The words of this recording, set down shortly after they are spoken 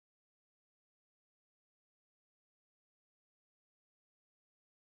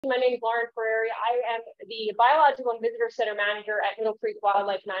my name is Lauren Ferreri. I am the Biological and Visitor Center Manager at Middle Creek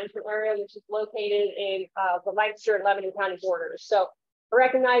Wildlife Management Area, which is located in the Lancaster and Lebanon County borders. So I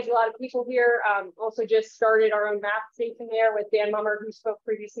recognize a lot of people here. Also just started our own map station there with Dan Mummer, who spoke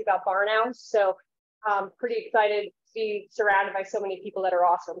previously about barn owls. So pretty excited to be surrounded by so many people that are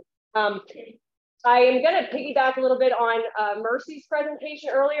awesome. I am going to piggyback a little bit on Mercy's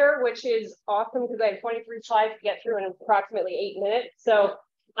presentation earlier, which is awesome because I have 23 slides to get through in approximately 8 minutes. So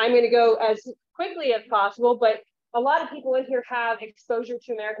I'm going to go as quickly as possible, but a lot of people in here have exposure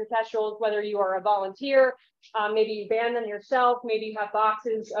to American kestrels, whether you are a volunteer, maybe you ban them yourself, maybe you have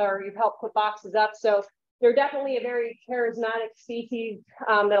boxes or you've helped put boxes up. So they're definitely a very charismatic species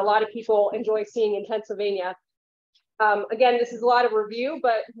that a lot of people enjoy seeing in Pennsylvania. Again, this is a lot of review,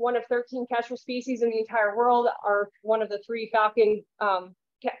 but one of 13 kestrel species in the entire world are one of the 3 falcon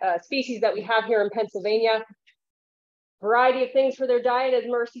species that we have here in Pennsylvania. Variety of things for their diet, as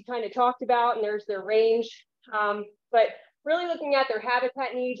Mercy kind of talked about, and there's their range. But really looking at their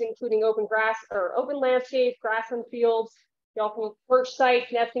habitat needs, including open grass or open landscape, grassland fields, they also perch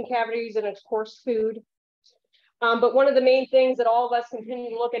sites, nesting cavities, and of course food. But one of the main things that all of us continue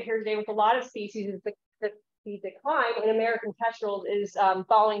to look at here today with a lot of species is the decline in American kestrels is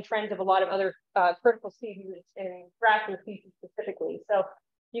following trends of a lot of other critical species and grassland species specifically. So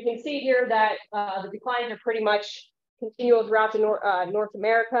you can see here that the declines are pretty much continual throughout the North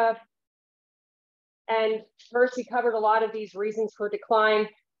America. And Mercy covered a lot of these reasons for decline,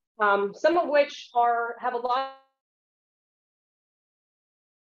 some of which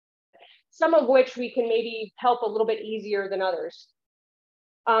some of which we can maybe help a little bit easier than others.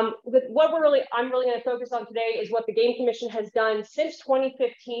 What I'm really going to focus on today is what the Game Commission has done since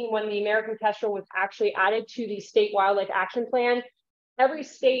 2015, when the American kestrel was actually added to the State Wildlife Action Plan. Every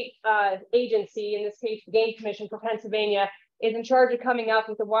state agency, in this case, the Game Commission for Pennsylvania, is in charge of coming up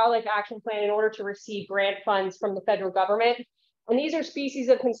with a wildlife action plan in order to receive grant funds from the federal government. And these are species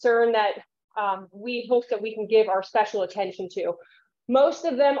of concern that we hope that we can give our special attention to. Most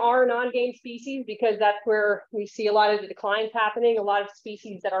of them are non-game species because that's where we see a lot of the declines happening. A lot of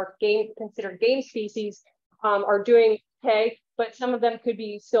species that are considered game species are doing okay, but some of them could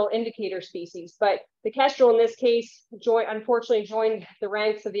be still indicator species. But the kestrel in this case, unfortunately joined the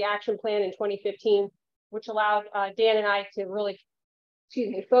ranks of the action plan in 2015, which allowed Dan and I to really,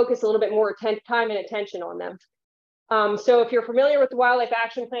 focus a little bit more time and attention on them. So if you're familiar with the Wildlife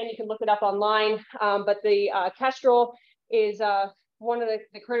Action Plan, you can look it up online. But the kestrel is one of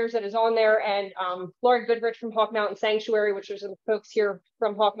the critters that is on there, and Lauren Goodrich from Hawk Mountain Sanctuary, which are some folks here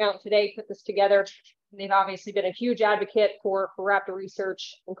from Hawk Mountain today, put this together. They've obviously been a huge advocate for raptor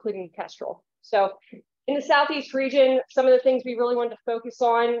research, including kestrel. So in the Southeast region, some of the things we really wanted to focus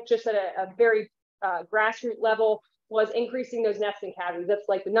on, just at a very grassroots level, was increasing those nesting cavities. That's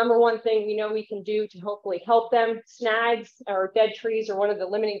like the #1 thing we know we can do to hopefully help them. Snags or dead trees are one of the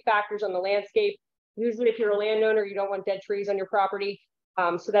limiting factors on the landscape. Usually if you're a landowner, you don't want dead trees on your property.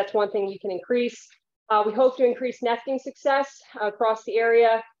 So that's one thing you can increase. We hope to increase nesting success across the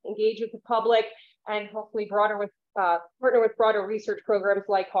area, engage with the public, and hopefully partner with broader research programs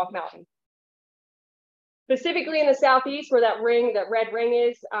like Hawk Mountain. Specifically in the Southeast, where that red ring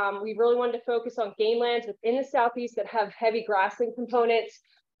is, we really wanted to focus on game lands within the Southeast that have heavy grassland components,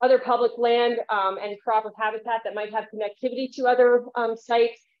 other public land and proper habitat that might have connectivity to other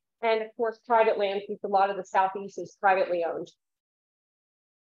sites, and of course, private land, since a lot of the Southeast is privately owned.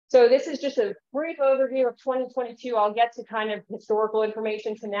 So this is just a brief overview of 2022. I'll get to kind of historical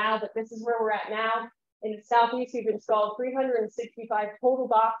information to now, but this is where we're at now. In the Southeast, we've installed 365 total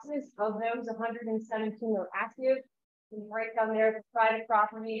boxes. Of those, 117 are active. And right down there, the private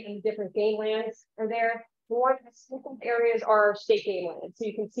property and different game lands are there. The one areas are state game lands. So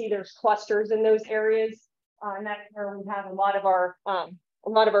you can see there's clusters in those areas. And that's where we have a lot of our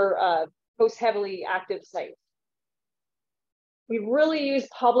most heavily active sites. We really use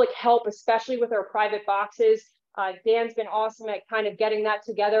public help, especially with our private boxes. Dan's been awesome at kind of getting that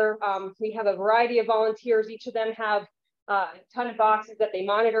together. We have a variety of volunteers. Each of them have a ton of boxes that they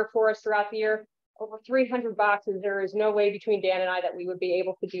monitor for us throughout the year. Over 300 boxes. There is no way between Dan and I that we would be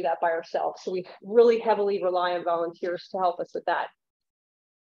able to do that by ourselves. So we really heavily rely on volunteers to help us with that.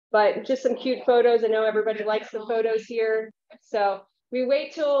 But just some cute photos. I know everybody likes the photos here. So we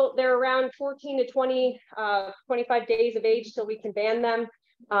wait till they're around 14 to 25 days of age till we can ban them.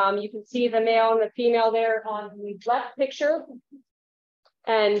 You can see the male and the female there on the left picture.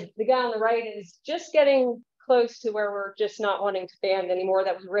 And the guy on the right is just getting close to where we're just not wanting to ban anymore,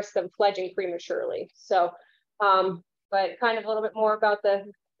 that we risk them fledging prematurely. So, but kind of a little bit more about the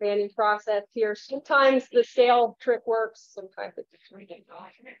banding process here. Sometimes the scale trick works, sometimes it just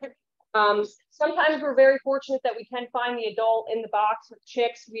sometimes we're very fortunate that we can find the adult in the box with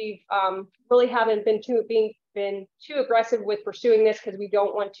chicks. We really haven't been too aggressive with pursuing this because we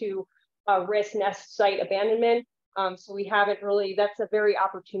don't want to risk nest site abandonment. So we haven't really, that's a very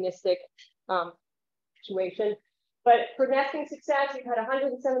opportunistic situation. But for nesting success, we've had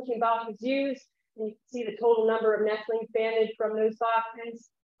 117 boxes used. And you can see the total number of nestlings banded from those boxes.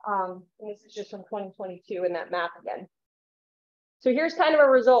 And this is just from 2022 in that map again. So here's kind of a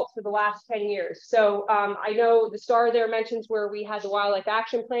result for the last 10 years. So I know the star there mentions where we had the wildlife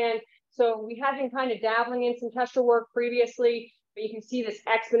action plan. So we had been kind of dabbling in some kestrel work previously, but you can see this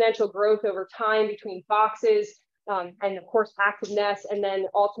exponential growth over time between boxes and of course active nests, and then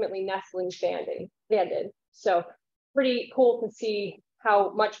ultimately nestlings banded. So pretty cool to see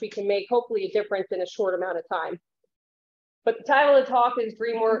how much we can make, hopefully a difference in a short amount of time. But the title of the talk is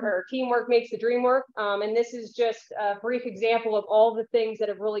Teamwork Makes the Dream Work. And this is just a brief example of all the things that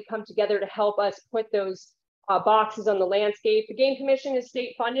have really come together to help us put those boxes on the landscape. The Game Commission is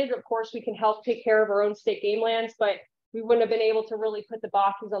state funded. Of course, we can help take care of our own state game lands, but we wouldn't have been able to really put the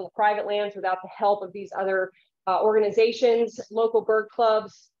boxes on the private lands without the help of these other organizations, local bird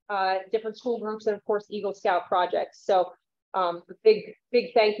clubs, different school groups, and of course, Eagle Scout projects. So a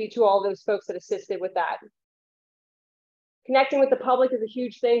big thank you to all those folks that assisted with that. Connecting with the public is a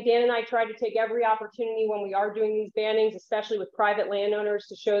huge thing. Dan and I try to take every opportunity when we are doing these bannings, especially with private landowners,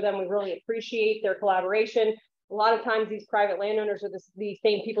 to show them we really appreciate their collaboration. A lot of times these private landowners are the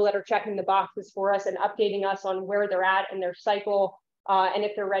same people that are checking the boxes for us and updating us on where they're at in their cycle and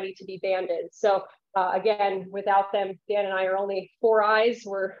if they're ready to be banded. So again, without them, Dan and I are only 4 eyes.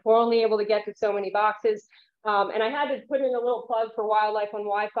 We're only able to get to so many boxes. And I had to put in a little plug for Wildlife on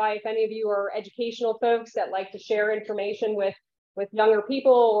Wi-Fi. If any of you are educational folks that like to share information with younger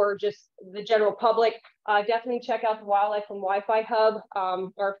people or just the general public, definitely check out the Wildlife on Wi-Fi Hub.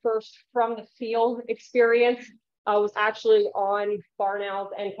 Our first from the field experience was actually on barn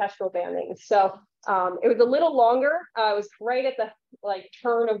owls and kestrel banding. So it was a little longer. It was right at the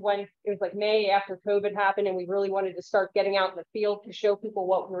turn of when it was like May after COVID happened, and we really wanted to start getting out in the field to show people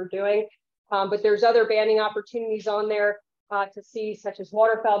what we were doing. But there's other banding opportunities on there to see, such as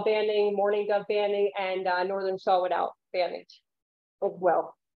waterfowl banding, mourning dove banding, and northern saw-whet owl banding as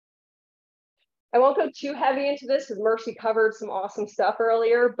well. I won't go too heavy into this because Mercy covered some awesome stuff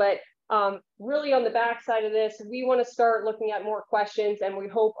earlier, but really on the backside of this, we want to start looking at more questions, and we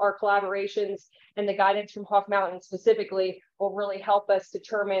hope our collaborations and the guidance from Hawk Mountain specifically will really help us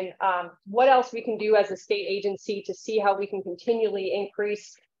determine what else we can do as a state agency to see how we can continually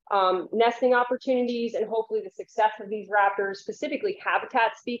increase nesting opportunities and hopefully the success of these raptors. Specifically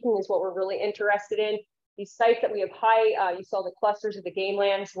habitat speaking is what we're really interested in. These sites that we have high, you saw the clusters of the game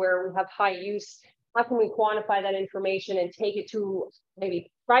lands where we have high use. How can we quantify that information and take it to maybe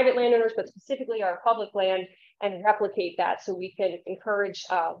private landowners, but specifically our public land, and replicate that so we can encourage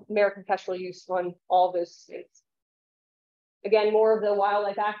American kestrel use on all those states. Again, more of the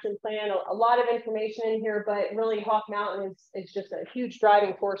wildlife action plan, a lot of information in here, but really Hawk Mountain is just a huge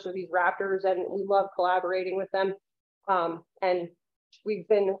driving force for these raptors, and we love collaborating with them. And we've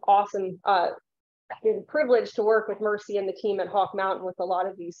been awesome, been privileged to work with Mercy and the team at Hawk Mountain with a lot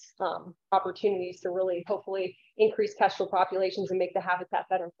of these opportunities to really hopefully increase kestrel populations and make the habitat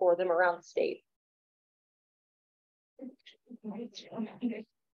better for them around the state. I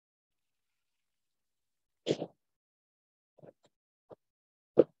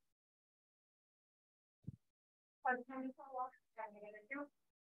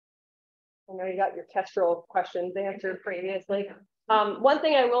know you got your kestrel questions answered previously. One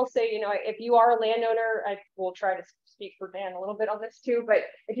thing I will say, if you are a landowner, I will try to speak for Dan a little bit on this too, but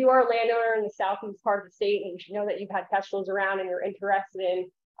if you are a landowner in the southeast part of the state and you know that you've had kestrels around and you're interested in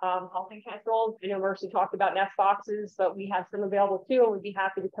helping kestrels, Mercy talked about nest boxes, but we have some available too, and we'd be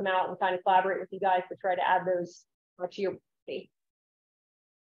happy to come out and kind of collaborate with you guys to try to add those to your state.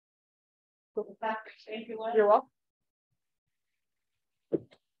 Thank you. You're welcome.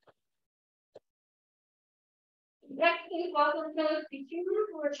 Next, please welcome Phyllis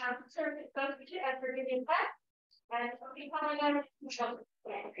Gichuru, who are Chancellor Service Associate at Virginia Tech. And we coming on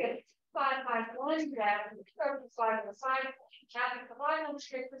 551, that the service slide on the side, having the final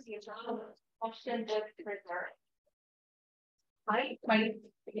script for the question that preserve. Hi, my name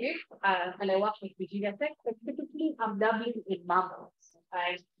is Phyllis, and I work with Virginia Tech. Specifically, I'm dabbling in mammals.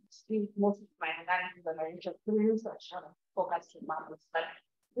 I spend most of my analysis on original tools, so I focus on mammals. But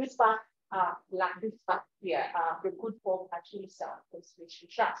this part, this part here, the good folk actually sell this which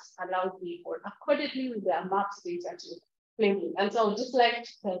trust allow people accordingly with their map space and to plainly. And so I would just like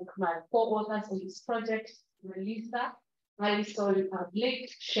to thank my co-authors on this project, Melissa, Alison,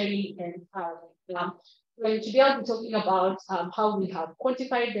 Blake, Shelly, and going to be able to talking about how we have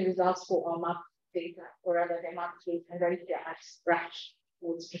quantified the results for our map data, or rather the map data right there at scratch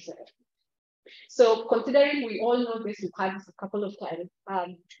was presented. So considering we all know this, we've had this a couple of times,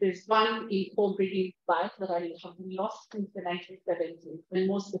 there's one in co-breeding birds that have been lost since the 1970s, and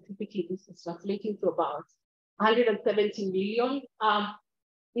more specifically, this is translating to about 170 million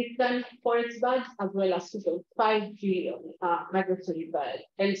eastern forest birds, as well as 2.5 billion migratory birds.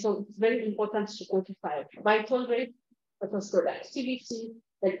 And so it's very important to quantify vital rate, but also productivity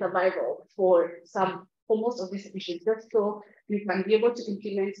and survival for most of these species, just so we can be able to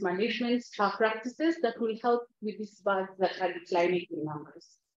implement management practices that will help with these birds that are declining in numbers.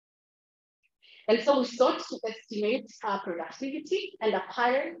 And so we sought to estimate productivity and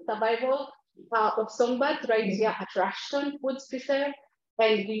apparent survival of songbirds right here at Rushton Woods Preserve.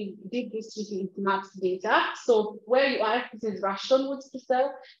 And we did this using maps data. So where you are, this is Rushton Woods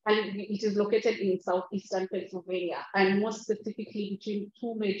Preserve, and it is located in southeastern Pennsylvania, and more specifically between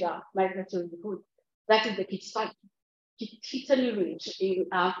two major migratory routes. That is the Kittatinny Ridge in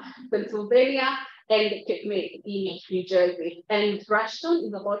Pennsylvania and Cape May in New Jersey. And Rushton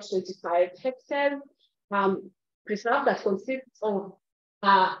is about 25 hectares preserve that consists of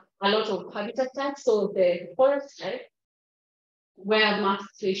a lot of habitat types. So the forest type, where mass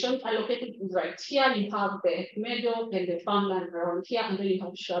stations are located is right here. You have the meadow and the farmland around here, and then you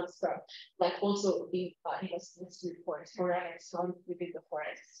have shrubs that also in the forest, or surround within the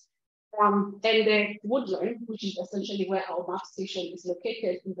forest. And the woodland, which is essentially where our map station is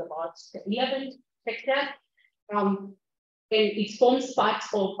located, is about 11 hectares. And it forms part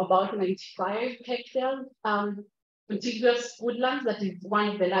of about 95 hectares contiguous woodlands that is one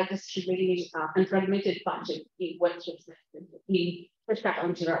of the largest remaining unfragmented patches in Western in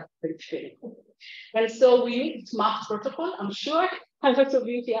Cheshire. And so we used MAPS protocol. I'm sure a lot of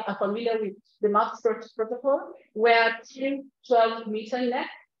you here are familiar with the MAPS protocol, where 12-meter nets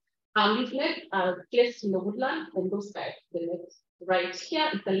leaflet are placed in the woodland, and those types, the nets right here,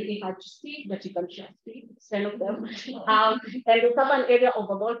 it's a little hard to see, but you can just see 10 of them. And they cover an area of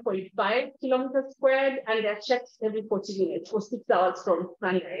about 0.5 kilometers squared, and they're checked every 40 minutes for 6 hours from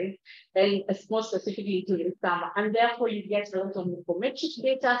sunrise, and more specifically during summer. And therefore, you get a lot of morphometric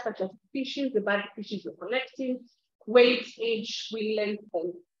data, such as species, the bird species you're collecting, weight, age, wing length,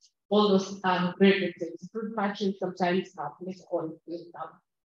 and all those variables. Fruit patches sometimes based on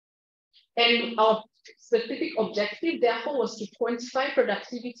and our specific objective, therefore, was to quantify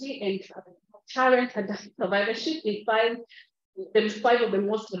productivity and current survivorship in five of the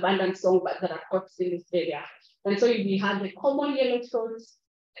most abundant songbirds that are caught in this area. And so we had the common yellow-throat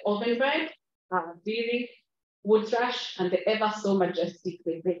ovenbird, veery, wood thrush, and the ever so majestic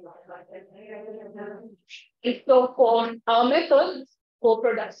red. And so for our method, for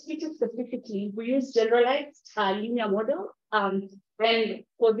productivity specifically, we use generalized linear model. And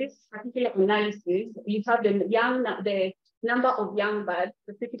for this particular analysis, we have the number of young birds,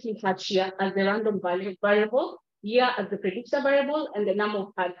 specifically hatch year, as the random variable, year as the predictor variable, and the number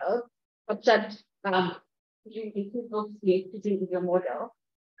of adults captured you include those in your model.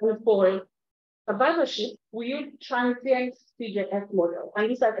 And for survivorship, we use transient CJS model, and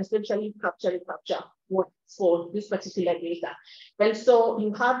these are essentially capture for this particular data. And so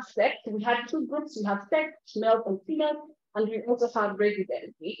you have sex. We had two groups. We have sex, male and female. And we also have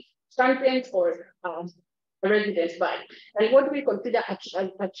residency, transient or a resident bird. And what do we consider a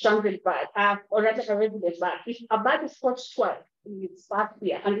transient bird, or rather a resident bird? If a bird is caught twice in its first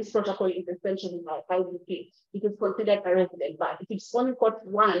year, and this protocol is essentially by IDP, it is considered a resident bird. If it's only caught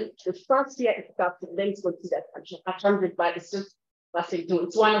once, the first year it's captured, then it's considered a transient bird. It's just passing through.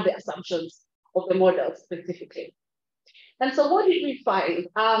 It's one of the assumptions of the model specifically. And so what did we find?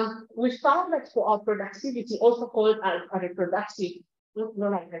 We found that for our productivity, also called a reproductive,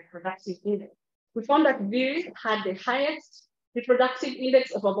 known as reproductive index, we found that veery had the highest reproductive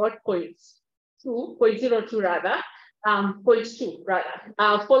index of about 0.02 rather, 0.2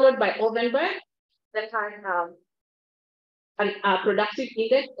 rather, followed by ovenbird that had a productive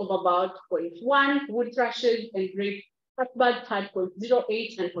index of about 0.1, wood thrushes and great blackbirds had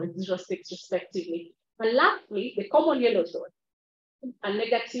 0.08 and 0.06 respectively. And lastly, the common yellow-throat, a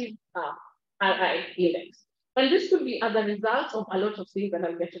negative RI index. And this could be as a result of a lot of things, and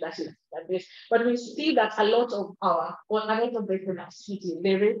I'll get to that in a bit. But we see that a lot of the productivity,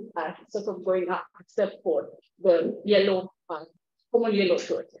 the rates are sort of going up, except for the common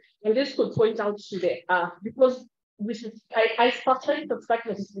yellow-throat. And this could point out to the, because I suspect the fact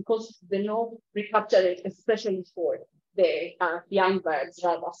that it's because the no recapture rate, especially for the young birds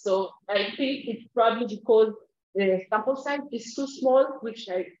rather. So I think it's probably because the sample size is too small, which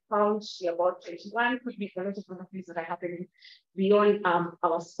I found about 21, could be a lot of other things that are happening beyond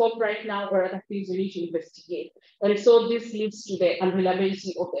our scope right now, or other things we need to investigate. And so this leads to the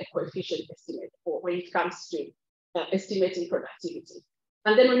unreliability of the coefficient estimate for when it comes to estimating productivity.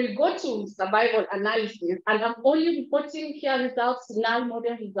 And then when we go to survival analysis, and I'm only reporting here results, null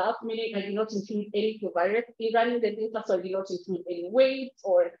model results, meaning I do not include any covariance in running the data, so I do not include any weight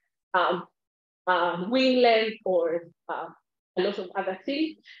or wing length or a lot of other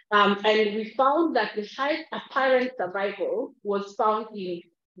things. And we found that the high apparent survival was found in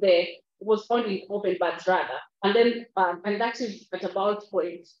open birds rather. And then and that is at about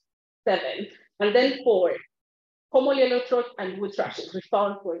 0.7. And then for common yellow throat and wood thrushes, we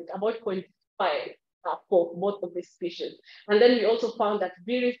found about 0.5 for both of these species. And then we also found that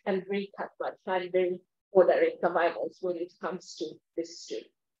various and gray catbirds had very moderate survivals when it comes to this too.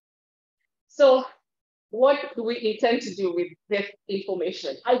 So what do we intend to do with this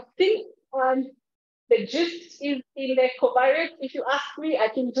information? I think the gist is in the covariance. If you ask me, I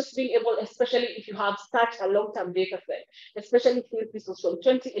think just being able, especially if you have such a long-term data set, especially since this was from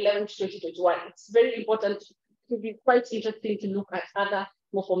 2011 to 2021, it's very important to be quite interesting to look at other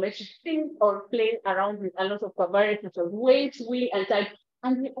morphometric things or playing around with a lot of covariance such as weight, wing, and type.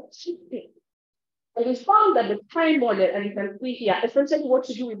 And we actually think. And we found that the time model, and you can see here, essentially what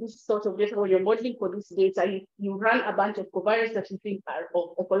you do with this sort of data when you're modeling for this data, you run a bunch of covariates that you think are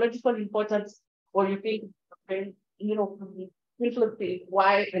of ecological importance, or you think, influencing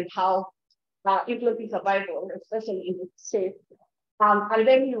why and how influencing survival, especially in this case. And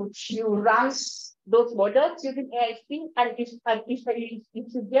then you run those models using AIC, and if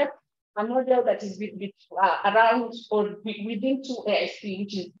you get a model that is around or within 2 AIC,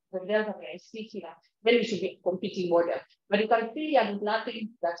 which is the delta AIC here, then it should be a competing model. But you can see here there's nothing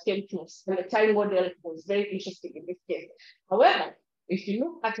that came close, and the time model was very interesting in this case. However, if you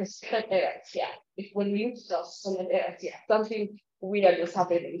look at the standard errors here, when we use the standard errors here, something weird was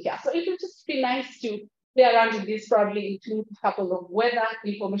happening here. So it would just be nice to play around with this, probably include a couple of weather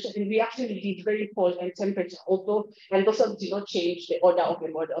information. And we actually did very cold and temperature, and those did not change the order of the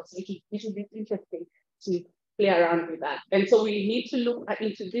model. So it would be interesting to play around with that. And so we need to look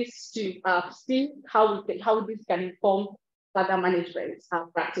into this to see how this can inform further management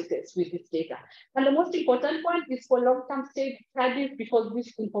practices with this data. And the most important one is for long-term state studies, because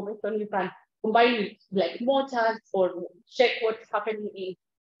this information you can combine with like mortars or check what's happening in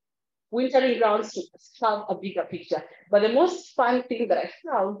wintering grounds to have a bigger picture. But the most fun thing that I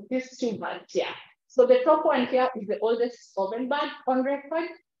found, these 2 birds here. So the top one here is the oldest oven bird on record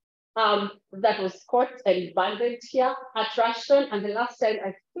that was caught and banded here at Rushton. And the last time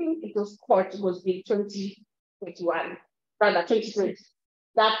I think it was caught was in 2021, rather 2020.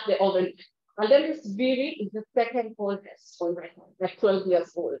 That's the oven. And then this Viri is the second oldest on record, like 12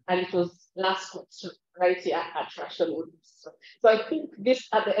 years old. And it was last caught right here at Rushton. So I think this,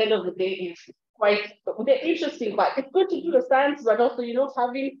 at the end of the day, is quite the interesting part. It's good to do the science, but also,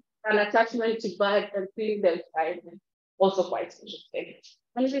 having an attachment to birds and seeing them thrive is also quite interesting.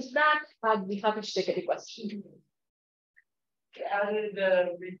 And with that, I'd be happy to take any questions. Added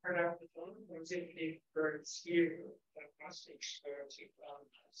the reproduction was in the birds here.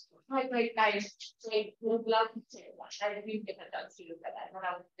 I would love to say that. I didn't get a chance to look at that when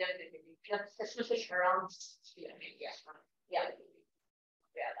I was there, especially around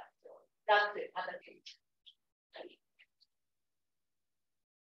that's it. Other thing.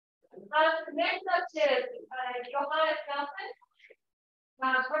 Next up is Johannes Nelson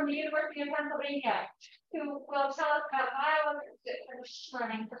from the University of Pennsylvania, who will tell us about bioelectric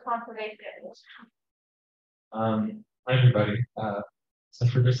learning for conservation. Hi everybody. So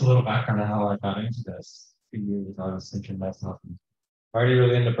for just a little background on how I got into this, 2 years I was thinking myself, I'm already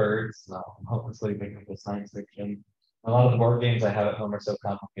really into birds, hopelessly thinking of science fiction. A lot of the board games I have at home are so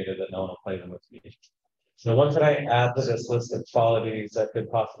complicated that no one will play them with me. So what could I add to this list of qualities that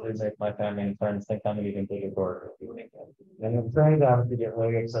could possibly make my family and friends think I'm an even bigger board? And I'm trying to get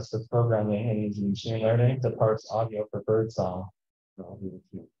really obsessed with programming and using machine learning to parse audio for bird song. The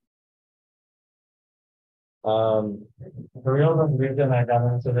real reason I got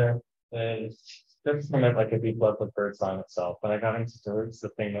into this is just kind of like a deep love with bird song itself. When I got into birds, the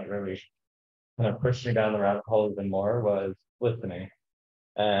thing that really kind of pushed me down the rabbit hole even more was listening.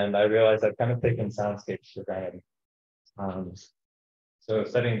 And I realized I've kind of taken soundscapes for granted. So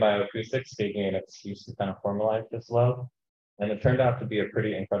studying bioacoustics gave me an excuse to kind of formalize this love, and it turned out to be a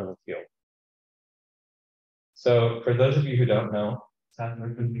pretty incredible field. So for those of you who don't know, sound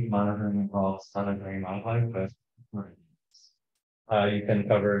acoustic monitoring involves monitoring wildlife, but You can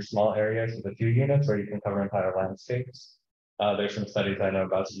cover small areas with a few units, or you can cover entire landscapes. There's some studies I know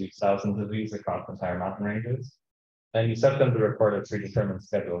about to use thousands of these across entire mountain ranges. And you set them to record at predetermined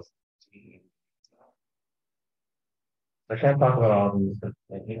schedules. I can't talk about all of these, but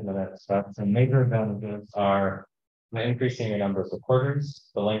like in the next step. Some major advantages are by increasing your number of recorders,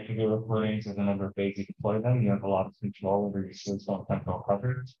 the length of your recordings, and the number of days you deploy them. You have a lot of control over your seasonal temporal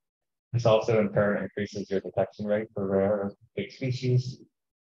coverage. This also in turn increases your detection rate for rare or big species.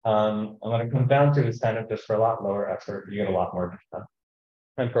 And what it comes down to is kind of just for a lot lower effort, you get a lot more data.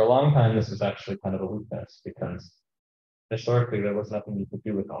 And for a long time, this was actually kind of a weakness because historically there was nothing you could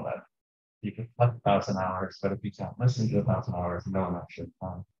do with all that. You can collect 1,000 hours, but if you can't listen to 1,000 hours, no one actually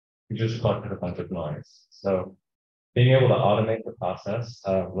can. You just collected a bunch of noise. So being able to automate the process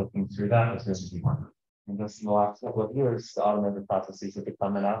of looking through that is really important. And just in the last couple of years, the automated processes have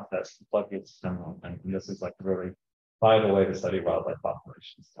become enough that the floodgates can open. And this is like a really vital way to study wildlife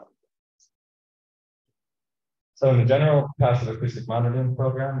populations. So in the general passive acoustic monitoring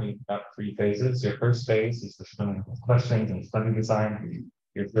program, you've got 3 phases. Your first phase is the swimming questions and study design.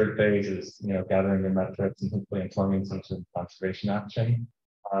 Your third phase is, gathering your metrics and hopefully informing some sort of conservation action.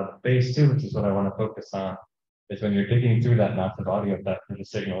 Phase 2, which is what I want to focus on, is when you're digging through that massive audio set for the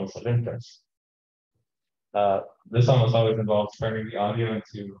signals of interest. This almost always involves turning the audio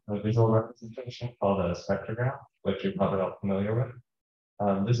into a visual representation called a spectrogram, which you're probably all familiar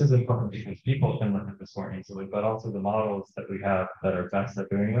with. This is important because people can look at this more easily, but also the models that we have that are best at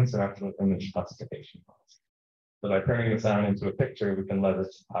doing this are actually image classification models. So by turning the sound into a picture, we can leverage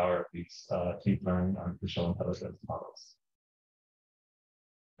the power of these deep learning artificial intelligence models.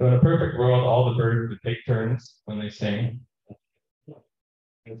 So in a perfect world, all the birds would take turns when they sing.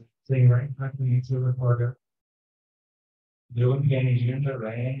 Sing right directly into a recorder. There wouldn't be any wind or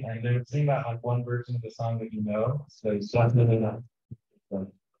rain, and they would sing that like one version of the song that you know. So it's definitely not.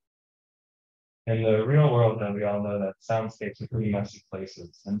 In the real world, though, we all know that soundscapes are pretty messy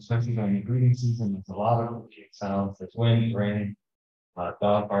places, and especially during the breeding season, there's a lot of sounds. There's wind, rain,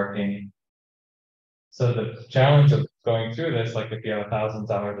 dog barking. So the challenge of going through this, like if you have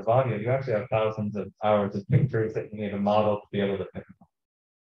thousands of hours of audio, you actually have thousands of hours of pictures that you need a model to be able to pick up.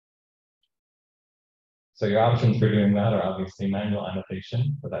 So your options for doing that are obviously manual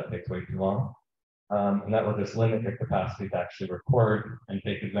annotation, but that takes way too long. And that will just limit your capacity to actually record and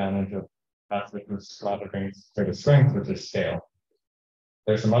take advantage of passive monitoring sort of strength, which is scale.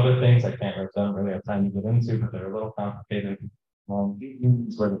 There's some other things I don't really have time to get into, but they're a little complicated.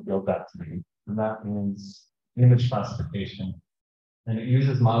 Is where the field that to be. And that means image classification. And it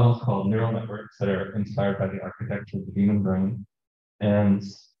uses models called neural networks that are inspired by the architecture of the human brain. And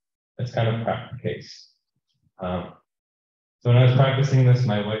it's kind of cracked the case. So when I was practicing this,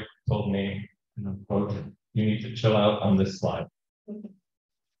 my wife told me, quote, "You need to chill out on this slide."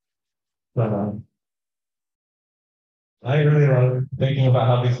 But I really love thinking about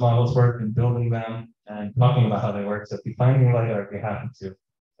how these models work and building them and talking about how they work. So if you find me later, I'd be happy to.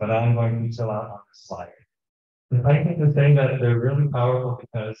 But I'm going to chill out on this slide. I think the thing that they're really powerful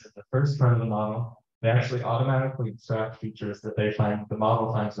because in the first part of the model, they actually automatically extract features that the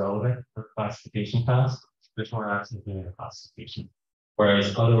model finds relevant for classification tasks before actually doing a classification.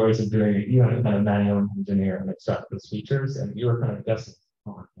 Whereas other ways of doing it, you have to kind of manually engineer and extract those features, and you are kind of guessing.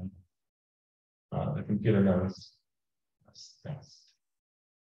 The computer knows. Does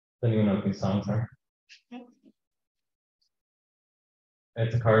anyone know what these songs are?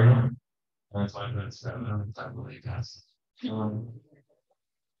 It's a cardinal. That's why that's I believe that's.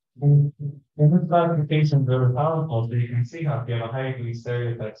 And this classification is really powerful, so you can see how if you have a high degree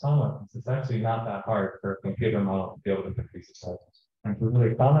stereotype sequence, it's actually not that hard for a computer model to be able to pick these apart. And for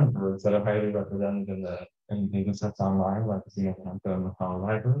really common words that are highly represented in the data sets online, like the Xenocanto and the Macau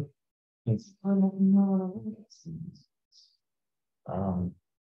library, it's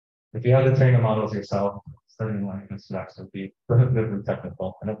if you have to train the models yourself, studying like this would actually be prohibitively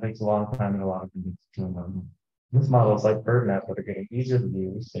technical, and it takes a long time and a lot of people to train them. This model is like BirdNet, but are getting easier to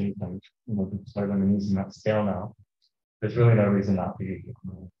use, and you can start them and using that scale now. There's really no reason not to use this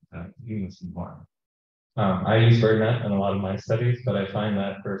more. I use BirdNet in a lot of my studies, but I find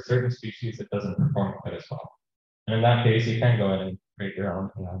that for certain species, it doesn't perform quite as well. And in that case, you can go in and create your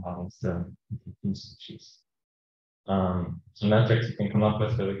own models to species. Some metrics you can come up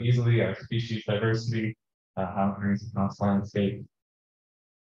with really easily are species diversity, how it varies across landscape.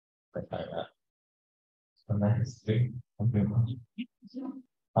 I find that. So next, okay, so then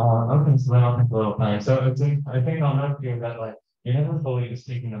I'll take a little time. So I think I'll note here that like you're never fully just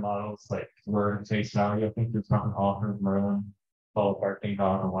taking the models like word face value. I think there's something offered Merlin, called barking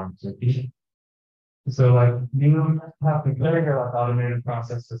dog, and one turkey. So like you have to very like automated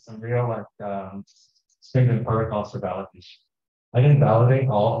process with some real stringent protocols for validation. I didn't validate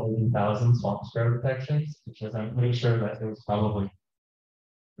all 80,000 swamp spread detections because I'm pretty sure that it was probably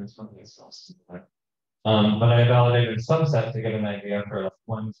this one is like. But I validated a subset to get an idea for like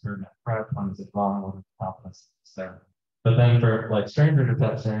one's for net prep, one's at long, one's confidence there. But then for like stranger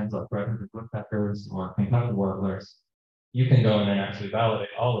detections, like red woodpeckers or Kentucky warblers, you can go in and actually validate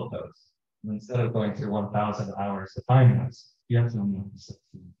all of those. And instead of going through 1,000 hours to find those, you have to only 60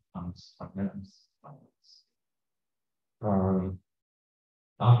 minutes.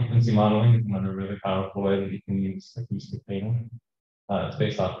 Occupancy modeling is another really powerful way that you can use acoustic data. It's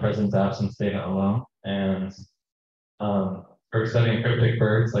based off presence absence data alone. And for studying cryptic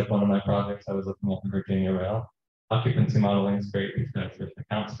birds, like one of my projects, I was looking at the Virginia rail. Occupancy modeling is great because it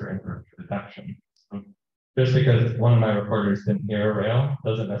accounts for inverse detection. So just because one of my reporters didn't hear a rail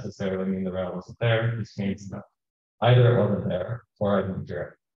doesn't necessarily mean the rail wasn't there. It just means that either it wasn't there or I didn't hear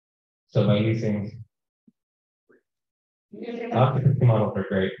it. So by using occupancy models are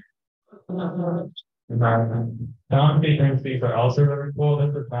great. Boundary frequencies are also really cool.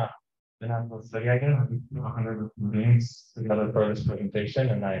 This is not the national study I did. 100 beings together for this presentation,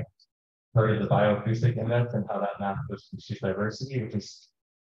 and I heard of the bioacoustic index and how that maps with species diversity, which is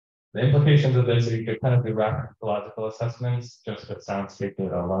the implications of this. You could kind of do rapid ecological assessments just with soundscape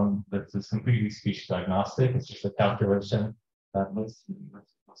data alone. This is completely species agnostic. It's just a calculation that lists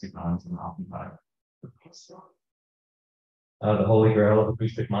bonds and occupy. The holy grail of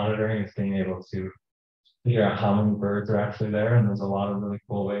acoustic monitoring is being able to figure out how many birds are actually there, and there's a lot of really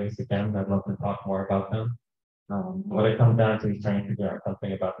cool ways. Again, I'd love to talk more about them. What it comes down to is trying to figure out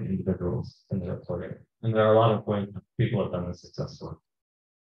something about the individuals in the reporting, and there are a lot of ways that people have done this successfully.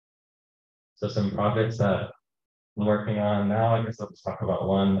 So some projects that I'm working on now, I guess I'll just talk about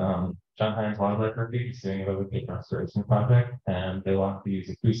one. John Hines Wildlife Refuge is doing a really big restoration project, and they want to use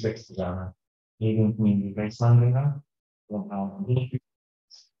acoustics to gather Indian community baseline data with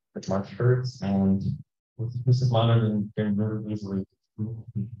marsh birds, and this is monitored very easily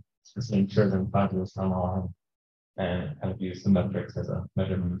just make sure that 5 years come along and kind of use the metrics as a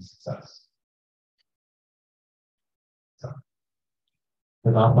measurement of success. So,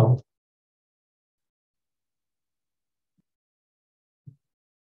 with that,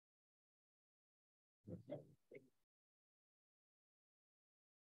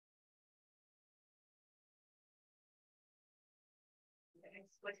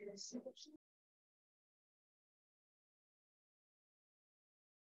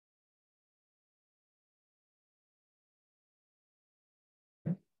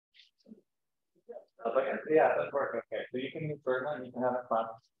 yeah, that's work. Okay, so you can use Birdman, you can have a class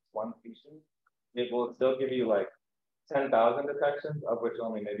one species. It will still give you like 10,000 detections, of which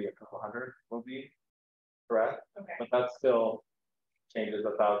only maybe a couple hundred will be correct. Okay. But that still changes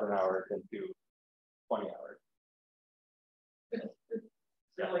 1,000 hours into 20 hours. Is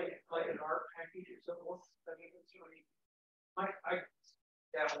that like an art package or something? I mean, it's really, I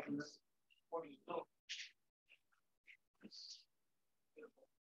dabbled in this 20 years.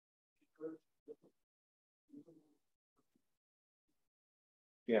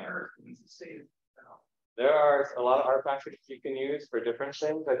 Yeah. There are a lot of art packages you can use for different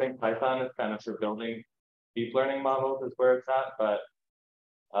things. I think Python is kind of for building deep learning models is where it's at, but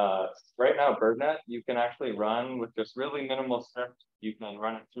right now BirdNet you can actually run with just really minimal script. You can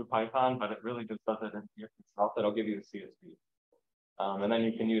run it through Python, but it really just does it itself. It'll give you the CSV. And then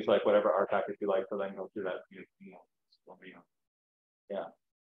you can use like whatever art package you like to then go through that CSV. Yeah.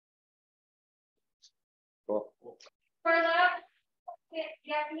 Cool. For that,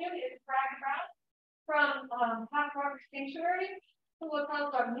 the afternoon is Bracken M from Hot Sanctuary, who will tell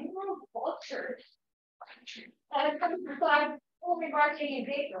us our new vultures. And it comes to slide only marketing and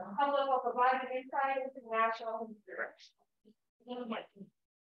data. How will provide an insight into national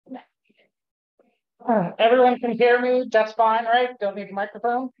everyone can hear me just fine, right? Don't need a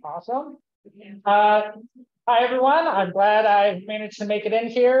microphone. Awesome. Hi, everyone. I'm glad I managed to make it in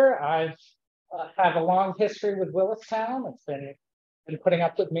here. I've have a long history with Willistown. It's been putting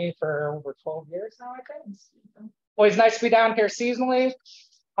up with me for over 12 years now, I think. Always nice to be down here seasonally.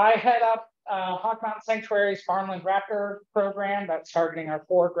 I head up Hawk Mountain Sanctuary's Farmland Raptor program that's targeting our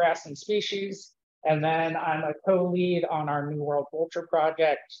 4 grassland species. And then I'm a co-lead on our New World Vulture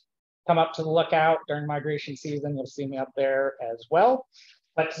project. Come up to the lookout during migration season. You'll see me up there as well.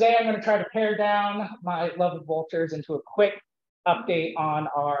 But today I'm going to try to pare down my love of vultures into a quick update on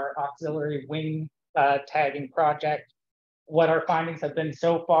our auxiliary wing tagging project, what our findings have been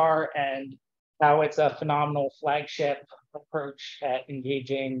so far, and how it's a phenomenal flagship approach at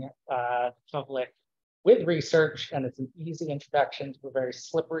engaging public with research, and it's an easy introduction to a very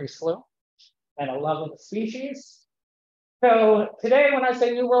slippery slope and a love of the species. So today, when I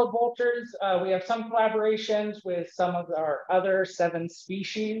say New World vultures, we have some collaborations with some of our other 7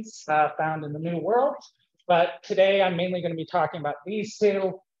 species found in the New World. But today, I'm mainly going to be talking about these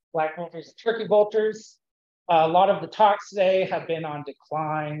 2, black vultures and turkey vultures. A lot of the talks today have been on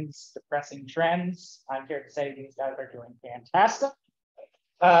declines, depressing trends. I'm here to say these guys are doing fantastic.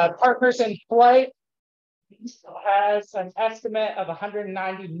 Partners in Flight has an estimate of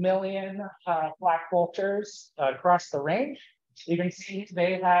 190 million black vultures across the range. You can see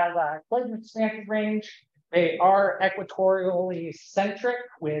they have quite an expansive range. They are equatorially centric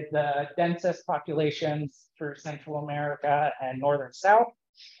with the densest populations through Central America and Northern South.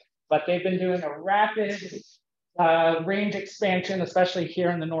 But they've been doing a rapid range expansion, especially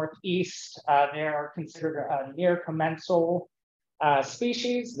here in the Northeast. They are considered a near commensal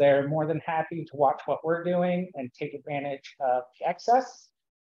species. They're more than happy to watch what we're doing and take advantage of the excess.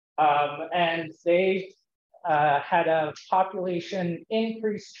 And they had a population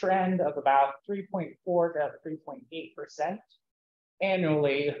increase trend of about 3.4 to 3.8%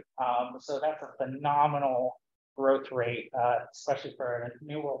 annually. So that's a phenomenal growth rate, especially for a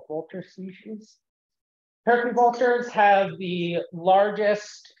New World vulture species. Turkey vultures have the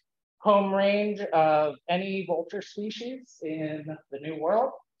largest home range of any vulture species in the New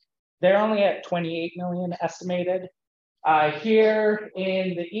World. They're only at 28 million estimated. Here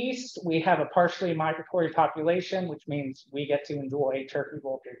in the East, we have a partially migratory population, which means we get to enjoy turkey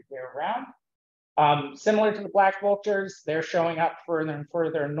vultures year round. Similar to the black vultures, they're showing up further and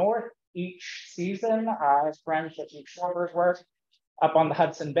further north each season. As friends at Gichuru work up on the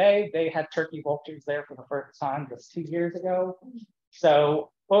Hudson Bay, they had turkey vultures there for the first time just 2 years ago.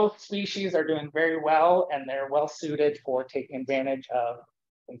 So both species are doing very well, and they're well suited for taking advantage of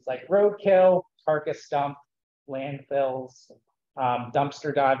things like roadkill, carcass dump, landfills,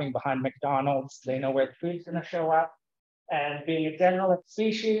 dumpster diving behind McDonald's. They know where the food's going to show up. And being a generalist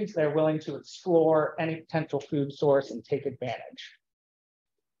species, they're willing to explore any potential food source and take advantage.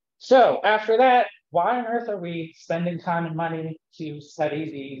 So after that, why on earth are we spending time and money to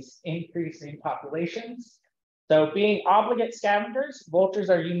study these increasing populations? So being obligate scavengers, vultures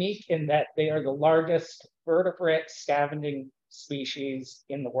are unique in that they are the largest vertebrate scavenging species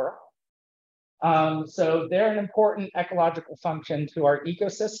in the world. So they're an important ecological function to our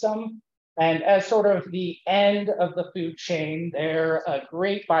ecosystem. And as sort of the end of the food chain, they're a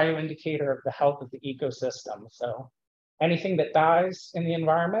great bioindicator of the health of the ecosystem. So anything that dies in the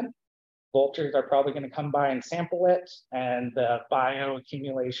environment, vultures are probably going to come by and sample it, and the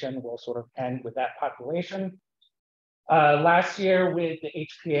bioaccumulation will sort of end with that population. Last year with the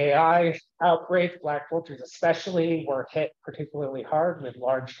HPAI outbreak, black vultures especially were hit particularly hard with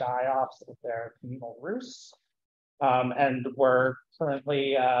large die-offs of their communal roosts. And we're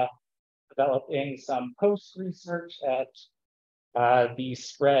currently developing some post-research at the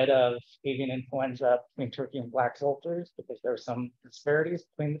spread of avian influenza between turkey and black vultures, because there are some disparities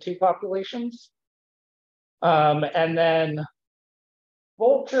between the 2 populations. And then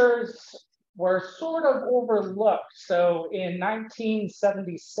vultures were sort of overlooked. So in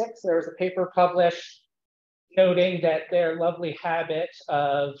 1976, there was a paper published noting that their lovely habit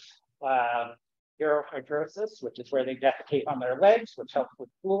of urohydrosis, which is where they defecate on their legs, which helps with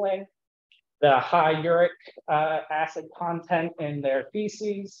cooling, the high uric acid content in their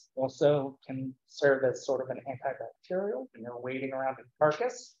feces also can serve as sort of an antibacterial when you're wading around a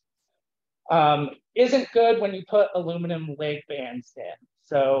carcass. Isn't good when you put aluminum leg bands in.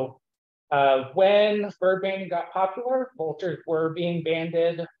 So when bird banding got popular, vultures were being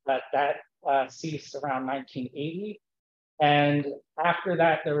banded, but that ceased around 1980. And after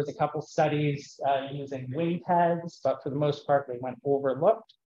that, there was a couple studies using wing tags, but for the most part, they went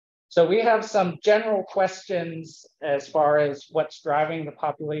overlooked. So we have some general questions as far as what's driving the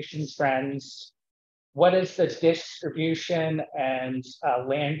population trends. What is the distribution and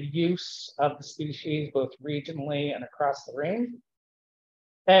land use of the species, both regionally and across the range?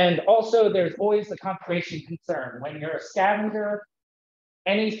 And also there's always the conservation concern. When you're a scavenger,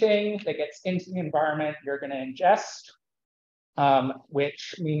 anything that gets into the environment, you're gonna ingest,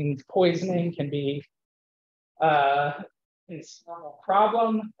 which means poisoning can be it's a normal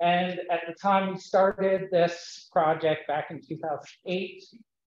problem. And at the time we started this project back in 2008,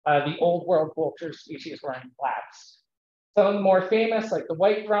 the old world vulture species were in collapse. Some of the more famous, like the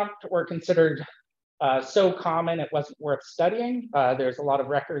white rumped, were considered so common it wasn't worth studying. There's a lot of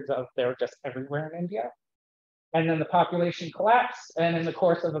records of they were just everywhere in India. And then the population collapsed. And in the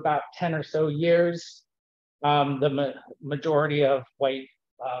course of about 10 or so years, the majority of white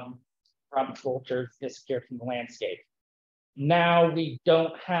from vultures disappear from the landscape. Now we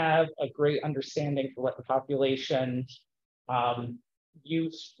don't have a great understanding for what the population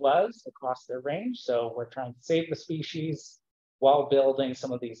use was across their range. So we're trying to save the species while building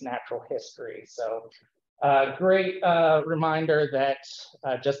some of these natural histories. So great reminder that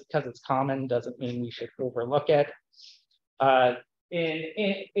just because it's common doesn't mean we should overlook it.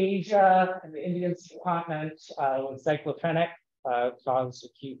 In Asia and the Indian subcontinent, cyclopenic caused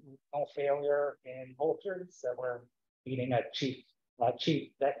acute renal failure in vultures that were eating a cheap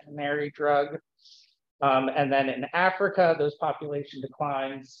veterinary drug. And then in Africa, those population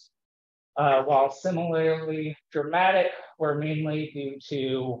declines, while similarly dramatic, were mainly due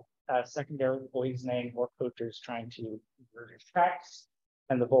to secondary poisoning or poachers trying to convert tracks.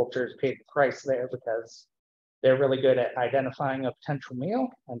 And the vultures paid the price there because they're really good at identifying a potential meal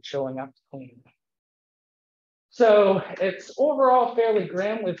and showing up to clean. So it's overall fairly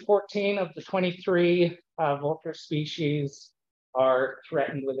grim, with 14 of the 23 vulture species are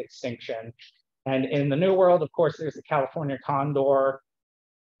threatened with extinction. And in the New World, of course, there's the California condor,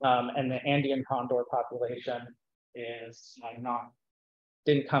 and the Andean condor population is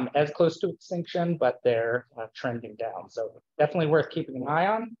didn't come as close to extinction, but they're trending down. So definitely worth keeping an eye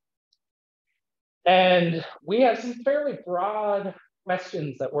on. And we have some fairly broad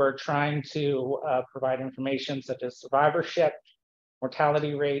questions that we're trying to provide information, such as survivorship,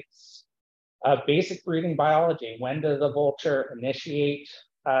 mortality rates, basic breeding biology. When does the vulture initiate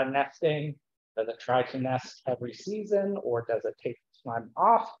nesting? Does it try to nest every season, or does it take time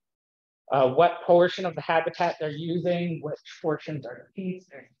off? What portion of the habitat they're using, which portions are competes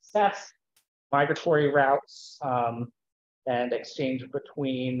and success, migratory routes, and exchange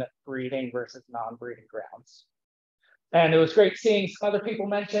between breeding versus non-breeding grounds. And it was great seeing some other people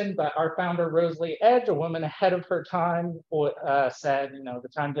mentioned, but our founder, Rosalie Edge, a woman ahead of her time, said, the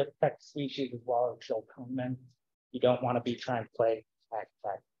time to protect the species is while it's still coming. You don't want to be trying to play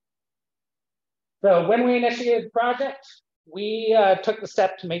tag. So when we initiated the project, we took the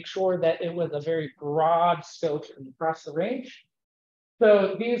step to make sure that it was a very broad scope across the range.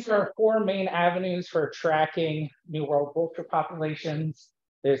 So these are 4 main avenues for tracking New World vulture populations.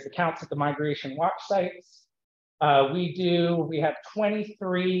 There's the counts at the migration watch sites. We have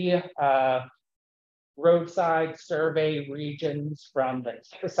 23 roadside survey regions from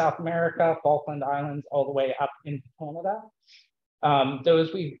South America, Falkland Islands, all the way up into Canada.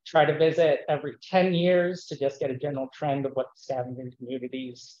 Those we try to visit every 10 years to just get a general trend of what the scavenging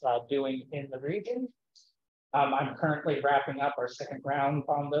communities doing in the region. I'm currently wrapping up our second round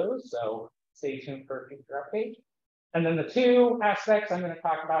on those, so stay tuned for a future update. And then the 2 aspects I'm going to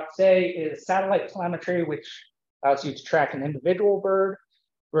talk about today is satellite telemetry, which allows you to track an individual bird,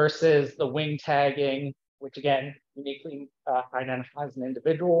 versus the wing tagging, which again, uniquely identifies an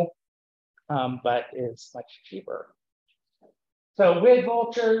individual, but is much cheaper. So with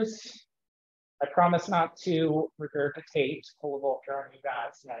vultures, I promise not to regurgitate whole vulture on you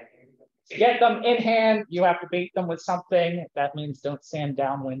guys. To get them in hand, you have to bait them with something. That means don't stand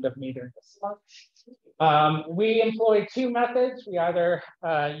downwind of me during the sun. We employ 2 methods. We either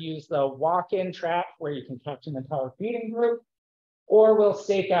use the walk-in trap, where you can catch an entire feeding group, or we'll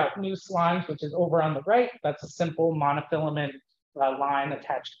stake out noose lines, which is over on the right. That's a simple monofilament line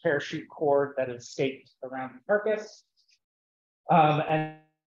attached to parachute cord that is staked around the carcass.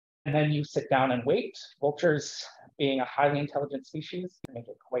 And then you sit down and wait. Vultures, being a highly intelligent species, can make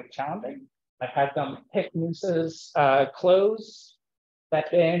it quite challenging. I've had them pick nooses, close,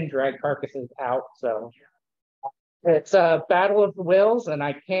 step in, drag carcasses out. So it's a battle of the wills, and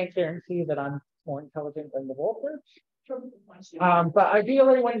I can't guarantee that I'm more intelligent than the vulture. But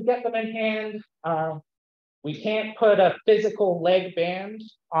ideally, when you get them in hand, we can't put a physical leg band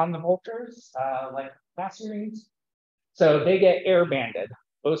on the vultures like passerines. So they get air banded.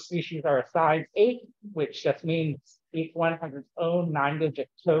 Both species are a size 8, which just means each one has its own 9-digit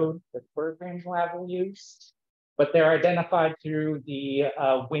code that bird range lab will use. But they're identified through the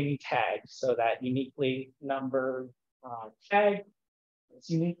wing tag. So that uniquely numbered tag is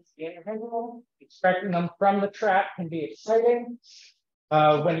unique to the individual. Extracting them from the trap can be exciting.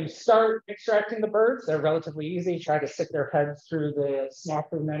 When you start extracting the birds, they're relatively easy. Try to stick their heads through the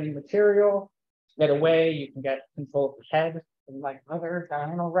snafu netting material. Get away, you can get control of the head. And like other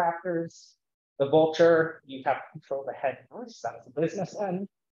diurnal raptors, the vulture, you have to control the head first. That's the business end.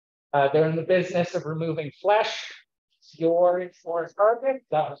 They're in the business of removing flesh. It's your target,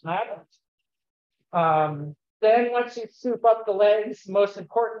 doesn't matter. Then once you soup up the legs, the most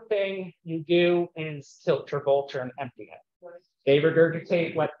important thing you do is tilt your vulture and empty it. They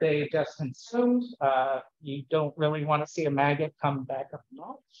regurgitate what they just consumed. You don't really want to see a maggot come back up the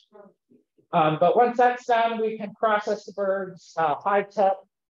notch. But once that's done, we can process the birds, high-tech,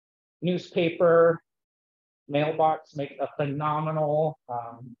 newspaper, mailbox, make a phenomenal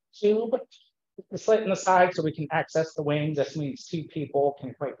tube. The slit in the side so we can access the wing. This means 2 people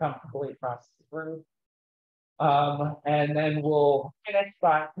can quite comfortably process the bird. And then we'll finish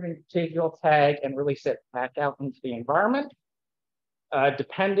by putting the digital tag and release it back out into the environment.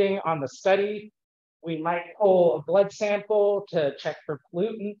 Depending on the study, we might pull a blood sample to check for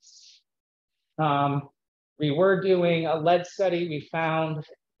pollutants. We were doing a lead study. We found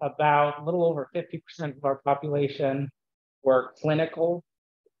about a little over 50% of our population were clinical,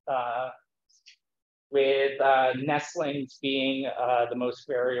 with nestlings being the most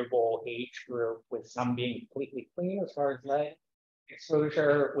variable age group, with some being completely clean as far as lead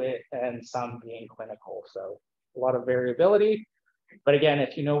exposure, and some being clinical. So a lot of variability. But again,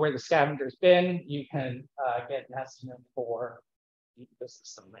 if you know where the scavenger's been, you can get an estimate for the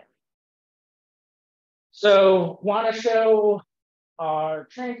ecosystem there. So want to show our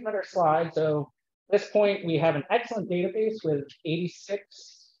transmitter slide. So at this point, we have an excellent database with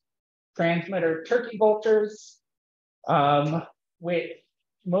 86 transmitter turkey vultures. With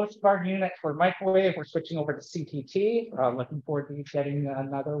most of our units for microwave, we're switching over to CTT. Looking forward to getting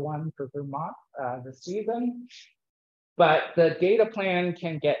another one for Vermont this season. But the data plan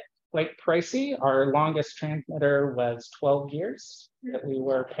can get quite pricey. Our longest transmitter was 12 years that we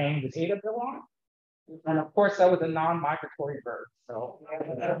were paying the data bill on. And of course, that was a non-migratory bird. So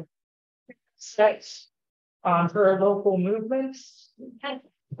sets for local movements.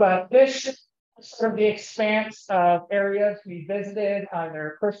 But this is sort of the expanse of areas we visited,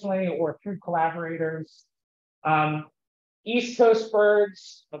 either personally or through collaborators. East Coast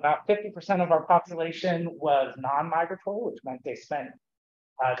birds, about 50% of our population was non-migratory, which meant they spent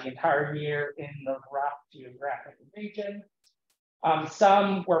the entire year in the rough geographic region.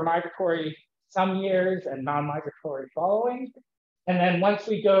 Some were migratory some years and non-migratory following. And then once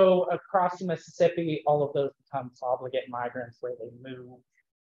we go across the Mississippi, all of those become obligate migrants where they move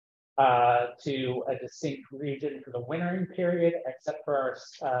to a distinct region for the wintering period, except for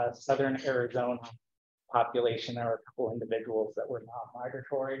our southern Arizona population. There were a couple individuals that were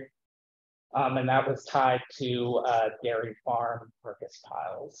non-migratory. And that was tied to dairy farm carcass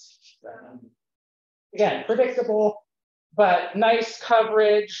piles. Again, predictable, but nice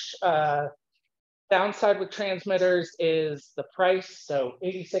coverage. Downside with transmitters is the price. So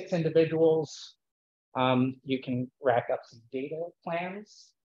 86 individuals, you can rack up some data plans.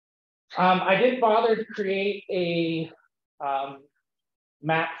 I did bother to create a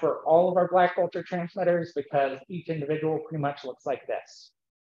map for all of our black vulture transmitters because each individual pretty much looks like this.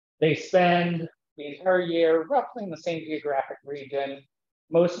 They spend the entire year roughly in the same geographic region.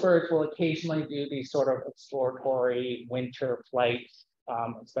 Most birds will occasionally do these sort of exploratory winter flights,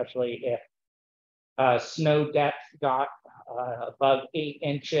 especially if snow depth got above 8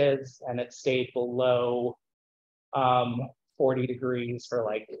 inches and it stayed below 40 degrees for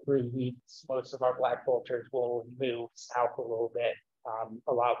like 3 weeks. Most of our black vultures will move south a little bit.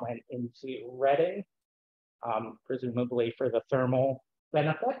 A lot went into Redding, presumably for the thermal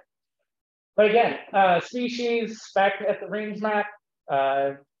benefit. But again, species back at the range map,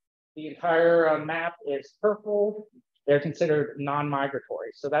 the entire map is purple. They're considered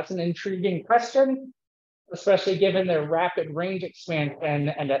non-migratory. So that's an intriguing question, especially given their rapid range expansion.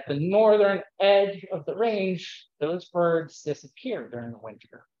 And at the northern edge of the range, those birds disappear during the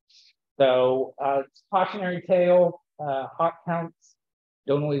winter. So it's a cautionary tale. Hawk counts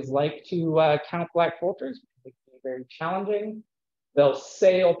don't always like to count black vultures. It can be very challenging. They'll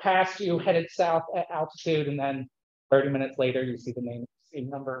sail past you, headed south at altitude, and then 30 minutes later, you see the same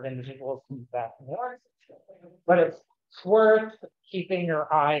number of individuals move back north. But it's worth keeping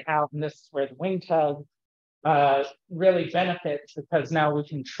your eye out, and this is where the wing tug really benefits, because now we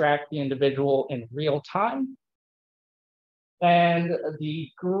can track the individual in real time. And the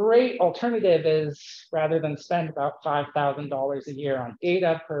great alternative is, rather than spend about $5,000 a year on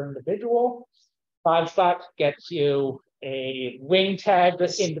data per individual, $5 gets you a wing tag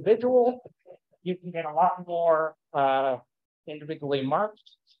this individual. You can get a lot more individually marked.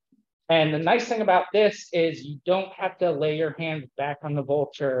 And the nice thing about this is you don't have to lay your hands back on the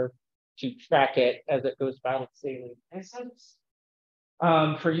vulture to track it as it goes about its daily business.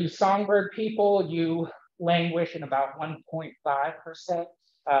 For you songbird people, you languish in about 1.5%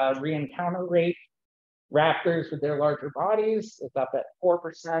 re-encounter rate. Raptors with their larger bodies is up at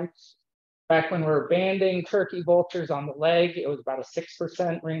 4%. Back when we were banding turkey vultures on the leg, it was about a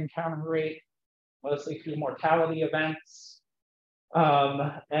 6% re-encounter rate, mostly through mortality events.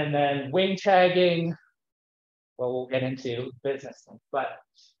 And then wing tagging, well, we'll get into business, but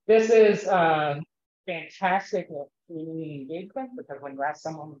This is fantastic community engagement because when you ask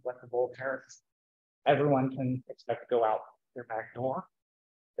someone what the vulture, everyone can expect to go out their back door.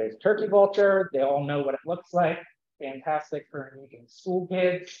 There's turkey vulture, they all know what it looks like. Fantastic for engaging school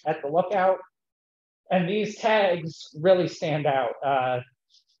kids at the lookout. And these tags really stand out.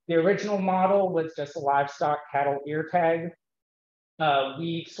 The original model was just a livestock cattle ear tag.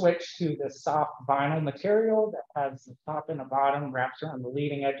 We switched to the soft vinyl material that has the top and the bottom wraps around the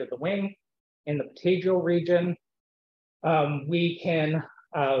leading edge of the wing in the patagial region. We can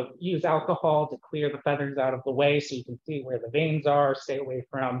use alcohol to clear the feathers out of the way so you can see where the veins are, stay away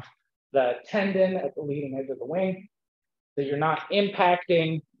from the tendon at the leading edge of the wing. So you're not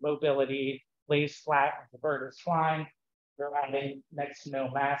impacting mobility, lays flat as the bird is flying. You're landing next to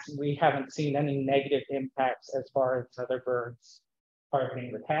no mass. And we haven't seen any negative impacts as far as other birds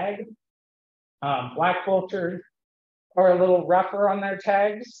targeting the tag. Black vultures are a little rougher on their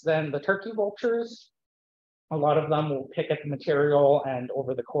tags than the turkey vultures. A lot of them will pick at the material, and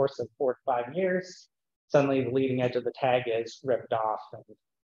over the course of 4 to 5 years, suddenly the leading edge of the tag is ripped off, and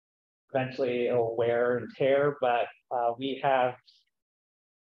eventually it'll wear and tear. But we have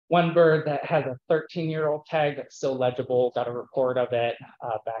one bird that has a 13-year-old tag that's still legible, got a report of it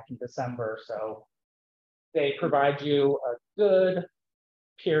back in December. So they provide you a good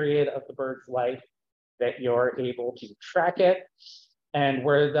period of the bird's life that you're able to track it. And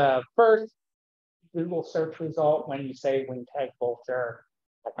we're the first Google search result when you say wing tag vulture,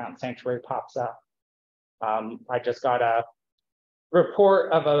 Mountain Sanctuary pops up. I just got a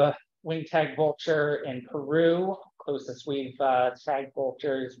report of a wing tag vulture in Peru. Closest we've tagged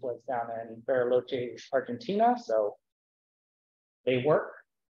vultures was down in Bariloche, Argentina. So they work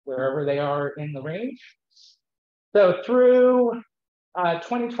wherever they are in the range. So through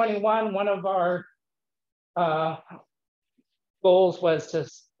 2021, one of our goals was to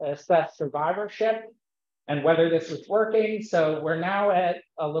assess survivorship and whether this was working. So we're now at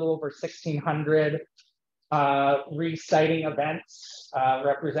a little over 1,600 resighting events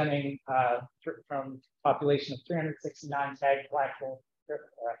representing from population of 369 tagged black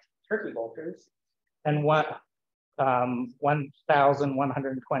turkey vultures and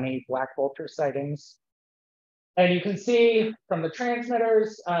 1,120 black vulture sightings. And you can see from the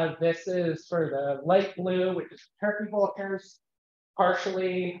transmitters, this is for the light blue, which is turkey vultures,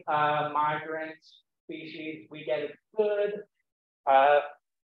 partially migrant species. We get a good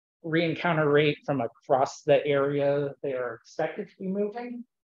re-encounter rate from across the area they are expected to be moving,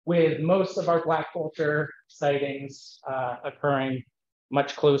 with most of our black vulture sightings occurring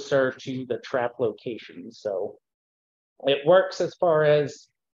much closer to the trap location. So it works as far as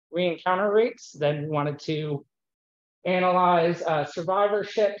re-encounter rates. Then we wanted to analyze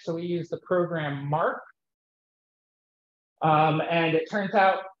survivorship. So we use the program MARC. And it turns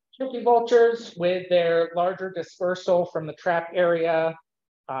out turkey vultures with their larger dispersal from the trap area,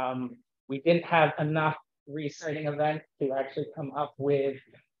 we didn't have enough resighting events to actually come up with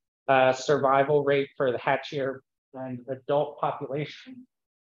a survival rate for the hatchier and adult population.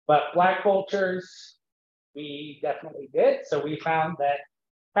 But black vultures, we definitely did. So we found that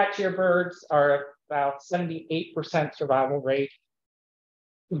hatchier birds are about 78% survival rate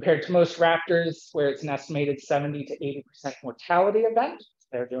compared to most raptors, where it's an estimated 70 to 80% mortality event.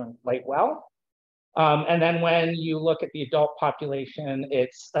 They're doing quite well. And then when you look at the adult population,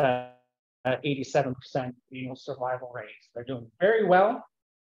 it's 87% annual survival rate. They're doing very well.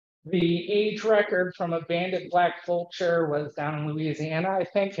 The age record from a banded black vulture was down in Louisiana, I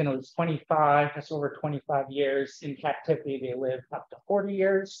think, and it was 25, just over 25 years. In captivity, they lived up to 40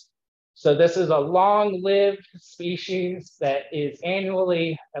 years. So this is a long-lived species that is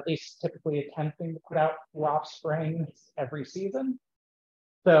annually, at least typically attempting to put out offspring every season.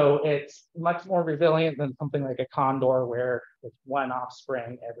 So it's much more resilient than something like a condor where it's one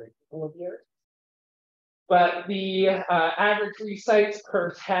offspring every couple of years. But the average resights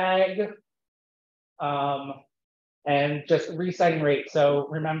per tag and just resighting rate. So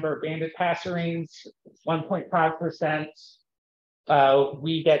remember, banded passerines, 1.5%.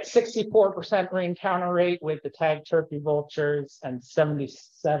 We get 64% re-encounter rate with the tagged turkey vultures and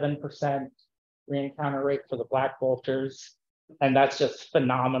 77% re-encounter rate for the black vultures. And that's just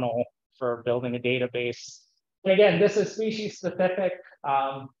phenomenal for building a database. And again, this is species specific.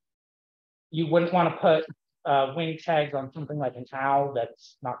 You wouldn't want to put wing tags on something like an owl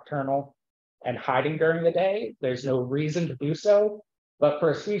that's nocturnal and hiding during the day. There's no reason to do so. But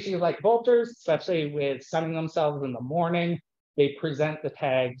for a species like vultures, especially with sunning themselves in the morning, they present the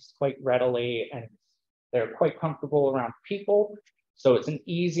tags quite readily and they're quite comfortable around people. So it's an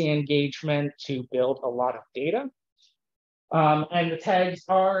easy engagement to build a lot of data. And the tags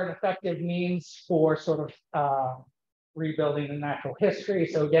are an effective means for sort of rebuilding the natural history.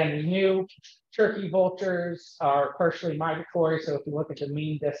 So again, we knew turkey vultures are partially migratory. So if you look at the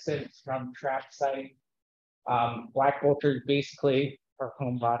mean distance from trap site, black vultures basically are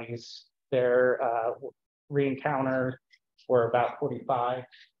homebodies. Their re-encounter were about 45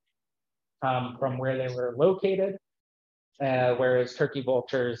 from where they were located, whereas turkey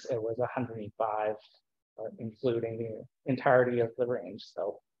vultures, it was 105, including the entirety of the range.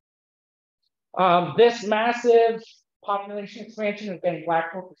 So this massive population expansion is getting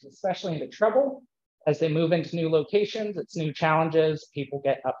black vultures especially into trouble as they move into new locations. It's new challenges. People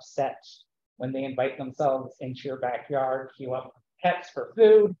get upset when they invite themselves into your backyard, queue up pets for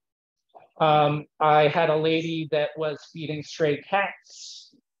food. I had a lady that was feeding stray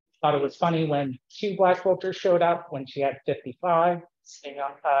cats. Thought it was funny when 2 black vultures showed up when she had 55, sitting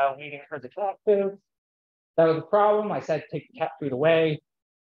up, waiting for the cat food. That was a problem. I said, take the cat food away.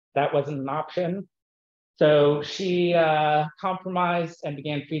 That wasn't an option. So she compromised and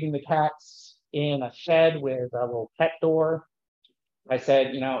began feeding the cats in a shed with a little pet door. I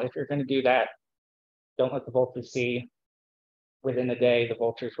said, you know, if you're going to do that, don't let the vultures see. Within a day, the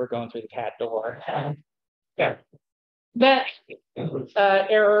vultures were going through the cat door. Yeah, that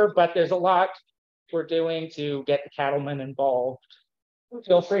error, but there's a lot we're doing to get the cattlemen involved.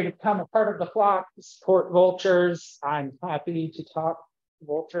 Feel free to become a part of the flock, support vultures. I'm happy to talk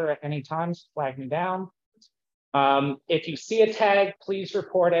vulture at any time, so flag me down. If you see a tag, please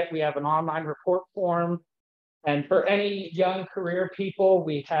report it. We have an online report form. And for any young career people,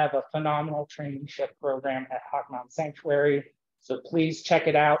 we have a phenomenal traineeship program at Hawk Mountain Sanctuary. So please check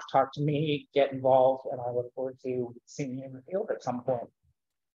it out, talk to me, get involved, and I look forward to seeing you in the field at some point.